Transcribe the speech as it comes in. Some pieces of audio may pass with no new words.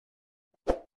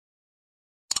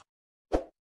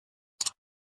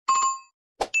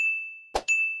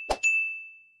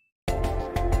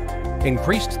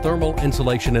Increased thermal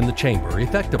insulation in the chamber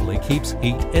effectively keeps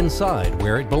heat inside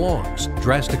where it belongs,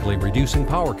 drastically reducing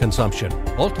power consumption,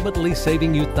 ultimately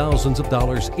saving you thousands of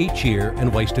dollars each year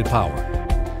in wasted power.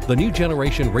 The new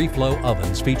generation reflow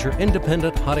ovens feature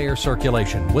independent hot air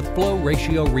circulation with flow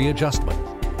ratio readjustment.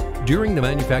 During the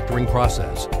manufacturing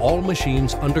process, all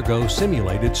machines undergo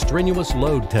simulated strenuous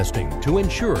load testing to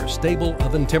ensure stable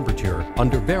oven temperature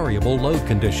under variable load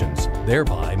conditions,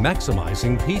 thereby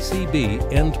maximizing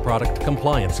PCB end product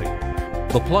compliancy.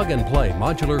 The plug-and-play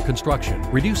modular construction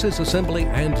reduces assembly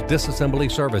and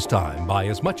disassembly service time by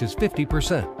as much as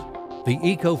 50%. The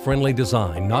eco-friendly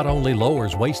design not only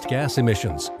lowers waste gas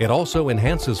emissions, it also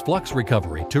enhances flux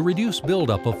recovery to reduce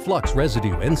buildup of flux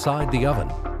residue inside the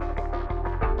oven.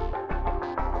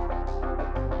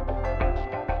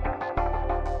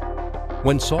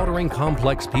 When soldering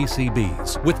complex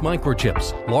PCBs with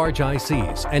microchips, large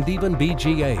ICs, and even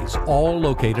BGAs, all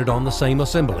located on the same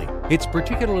assembly, it's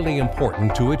particularly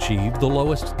important to achieve the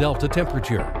lowest delta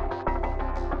temperature.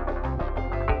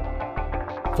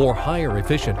 For higher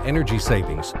efficient energy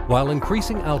savings, while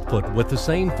increasing output with the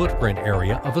same footprint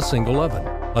area of a single oven,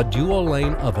 a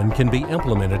dual-lane oven can be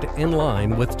implemented in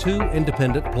line with two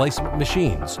independent placement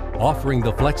machines, offering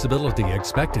the flexibility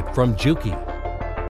expected from Juki.